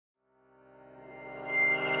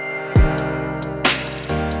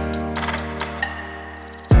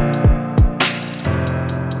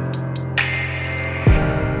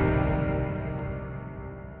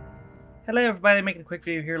Hello everybody, making a quick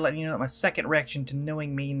video here letting you know that my second reaction to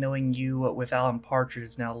Knowing Me, Knowing You with Partridge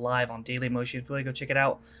is now live on Dailymotion. If you want to go check it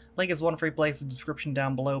out, link is one free place in the description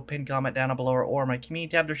down below, pinned comment down below, or my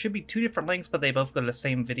community tab. There should be two different links, but they both go to the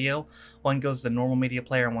same video. One goes to the normal media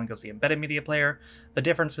player and one goes to the embedded media player. The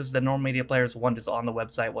difference is the normal media player is one is on the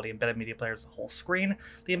website while the embedded media player is the whole screen.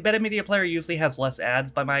 The embedded media player usually has less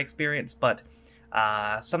ads by my experience, but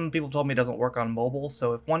some people told me it doesn't work on mobile,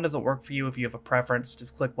 so if one doesn't work for you, if you have a preference,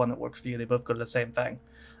 just click one that works for you. They both go to the same thing.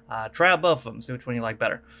 Try out both of them, see which one you like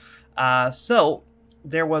better. So,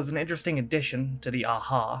 there was an interesting addition to the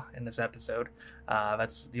AHA in this episode.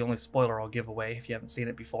 That's the only spoiler I'll give away if you haven't seen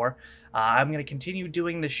it before. I'm going to continue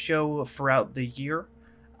doing the show throughout the year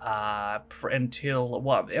until,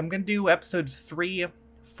 well, I'm going to do episodes 3,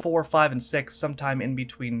 4, 5, and 6 sometime in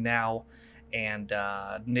between now and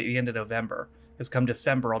the end of November. Because come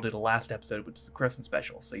December, I'll do the last episode, which is the Christmas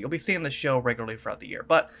special. So you'll be seeing this show regularly throughout the year.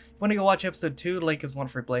 But if you want to go watch episode 2, the link is one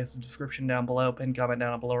free place in the description down below, pinned comment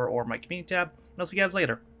down below, or my community tab. And I'll see you guys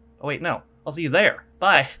later. Oh wait, no. I'll see you there.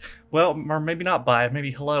 Bye. Well, or maybe not bye. Maybe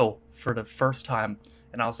hello for the first time.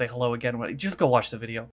 And I'll say hello again when just go watch the video.